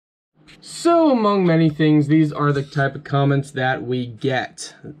So among many things, these are the type of comments that we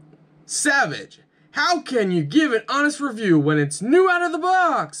get. Savage, how can you give an honest review when it's new out of the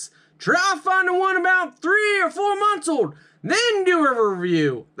box? Try finding one about 3 or 4 months old, then do a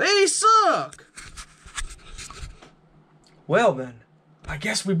review. They suck. Well then, I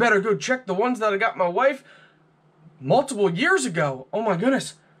guess we better go check the ones that I got my wife multiple years ago. Oh my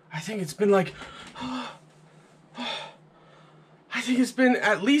goodness, I think it's been like, I think it's been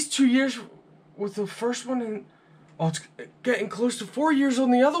at least 2 years with the first one, and oh, it's getting close to 4 years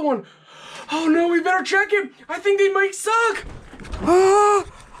on the other one. Oh no, we better check it. I think they might suck. Oh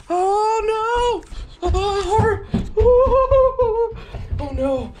no. Oh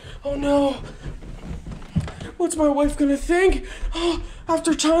no. Oh no. What's my wife gonna think? Oh,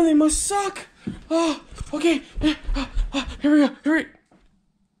 after time they must suck. Oh, okay. Here we go.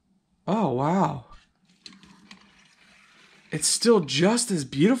 Oh wow. It's still just as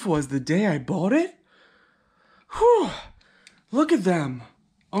beautiful as the day I bought it? Whew. Look at them.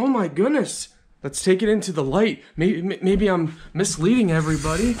 Oh my goodness. Let's take it into the light. Maybe I'm misleading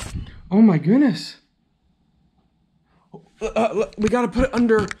everybody. Oh my goodness. We gotta put it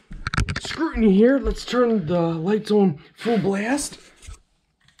under scrutiny here. Let's turn the lights on full blast.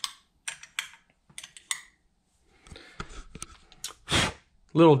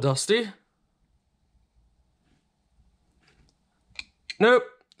 Little dusty. Nope.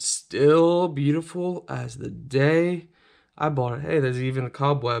 Still beautiful as the day I bought it. Hey, there's even a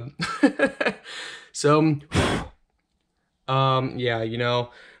cobweb. So, yeah, you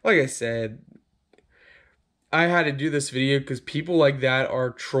know, like I said, I had to do this video because people like that are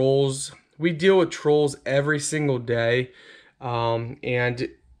trolls. We deal with trolls every single day. And,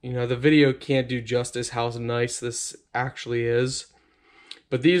 you know, the video can't do justice how nice this actually is.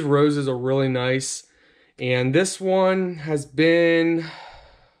 But these roses are really nice. And this one has been...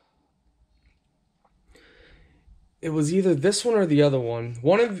 It was either this one or the other one.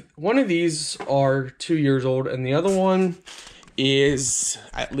 One of these are 2 years old, and the other one is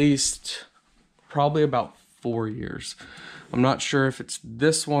at least probably about 4 years. I'm not sure if it's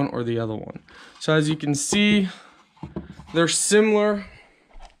this one or the other one. So as you can see, they're similar,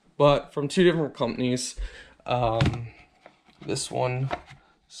 but from 2 different companies. This one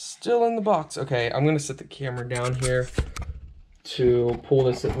still in the box. Okay, I'm gonna set the camera down here to pull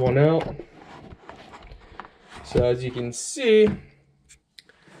this one out. So as you can see,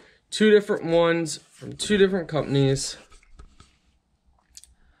 2 different ones from 2 different companies,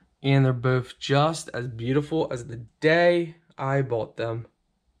 and they're both just as beautiful as the day I bought them.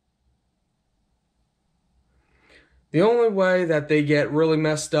 The only way that they get really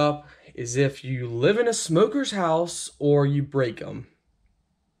messed up is if you live in a smoker's house or you break them.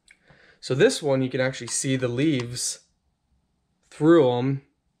 So this one, you can actually see the leaves through them.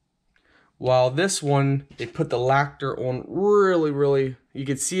 While this one, they put the lacquer on really, you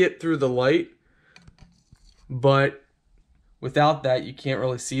can see it through the light, but without that, you can't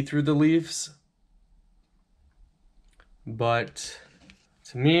really see through the leaves. But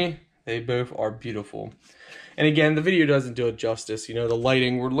to me, they both are beautiful. And again, the video doesn't do it justice. You know, the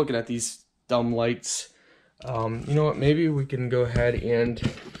lighting, we're looking at these dumb lights. You know what, maybe we can go ahead and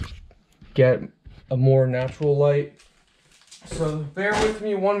get a more natural light. So bear with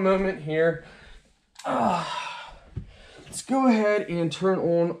me one moment here. Let's go ahead and turn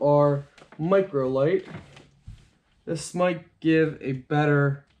on our micro light. This might give a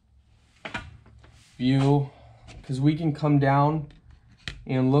better view because we can come down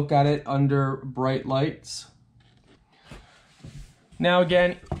and look at it under bright lights. Now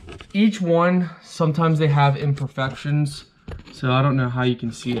again, each one, sometimes they have imperfections. So I don't know how you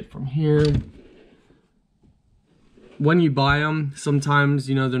can see it from here. When you buy them, sometimes,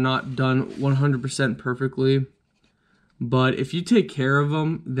 you know, they're not done 100% perfectly. But if you take care of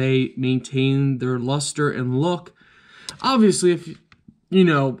them, they maintain their luster and look. Obviously, if you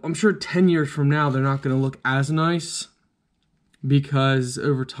know, I'm sure 10 years from now, they're not going to look as nice. Because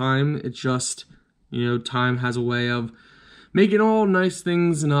over time, it's just, you know, time has a way of making all nice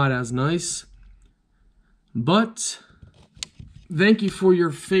things not as nice. But thank you for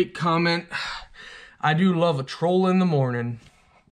your fake comment. I do love a troll in the morning.